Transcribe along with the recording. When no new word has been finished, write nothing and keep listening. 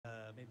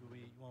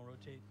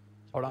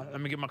Hold on,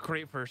 let me get my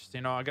crate first.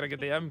 You know, I gotta get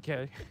the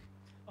MK.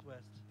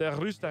 West. The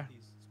rooster.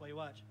 That's why you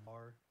watch.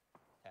 R.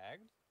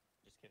 Tagged?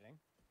 Just kidding.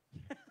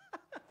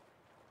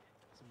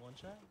 Some one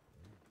shot.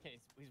 Okay,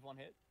 he's one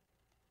hit.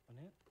 One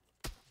hit.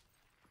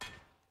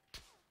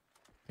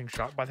 Being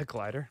shot by the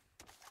glider.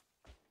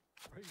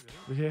 Are you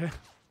really? Yeah.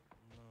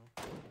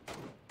 No.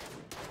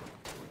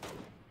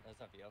 There's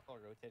that vehicle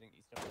rotating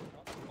east of us.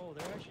 Oh,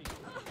 they're actually.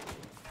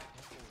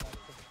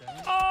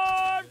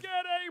 Oh, I'm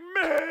getting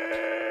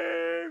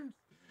memes!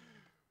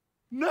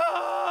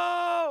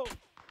 No!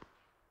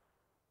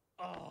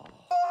 Oh.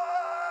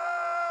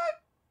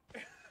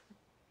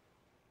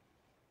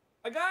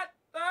 I got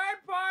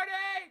third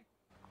party!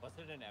 Was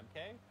it an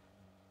MK?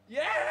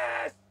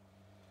 Yes!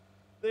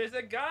 There's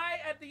a guy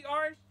at the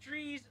orange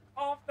trees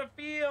off the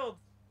field.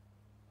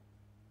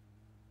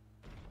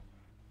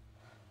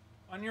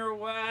 On your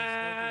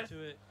west.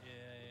 To it.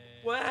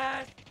 Yeah.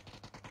 West.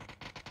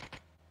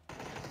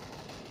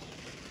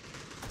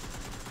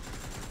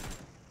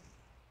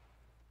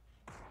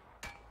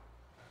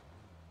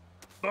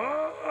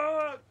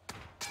 Fuck!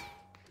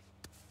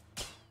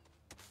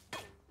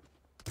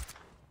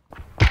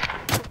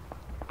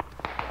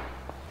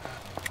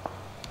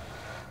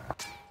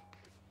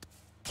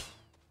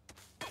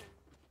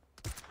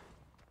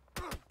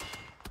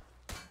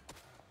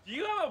 Do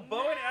you have a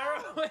bow and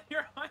arrow in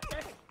your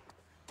hand?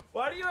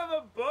 Why do you have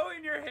a bow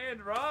in your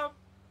hand, Rob?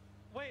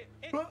 Wait,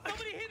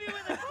 somebody hit me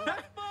with a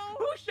crossbow.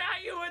 Who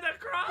shot you with a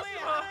crossbow? Wait,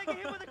 how did I get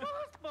hit with a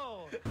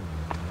crossbow?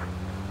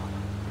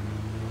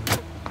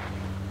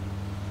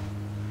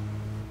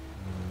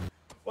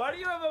 Why do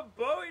you have a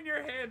bow in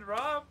your hand,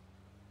 Rob?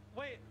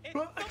 Wait,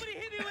 somebody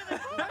hit me with a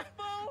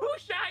crossbow. Who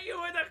shot you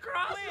with a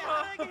crossbow? Wait,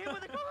 how did I get hit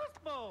with a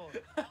crossbow?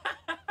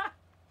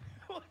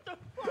 What the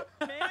fuck,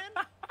 man?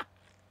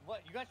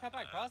 What? You got shot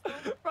by a crossbow?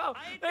 Bro,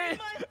 I did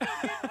my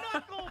fucking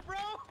knuckle, bro.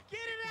 Get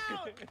it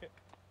out.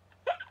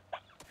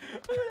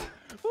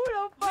 who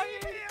the fuck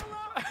Leave me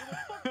alone.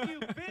 Fuck you,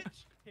 bitch.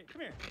 Here,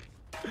 come here.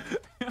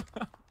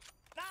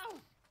 No.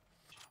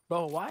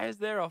 Bro, why is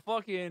there a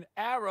fucking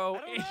arrow I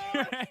don't in know.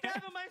 your I'm hand?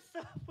 stabbing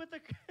myself with the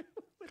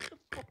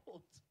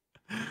bolt.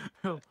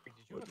 Did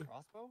you have a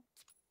crossbow?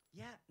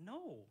 Yeah, no.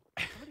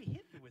 Somebody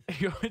hit me with it.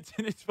 Yo, it's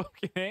in his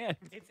fucking hand.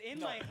 It's in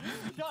No. my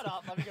hand. Shut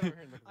up. Let me get over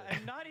here and look at this.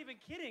 I'm not even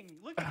kidding.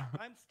 Look,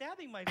 I'm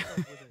stabbing myself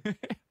with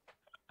it.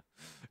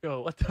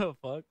 Yo, what the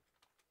fuck? Look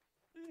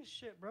at this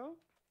shit, bro.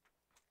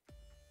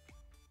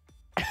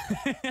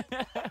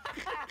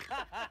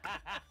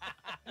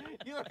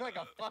 You look like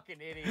a fucking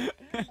idiot.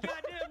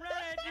 Goddamn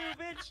right I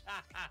do, bitch.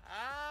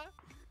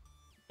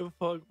 The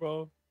fuck,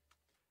 bro?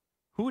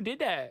 Who did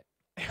that?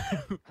 I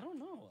don't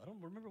know. I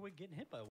don't remember what getting hit by.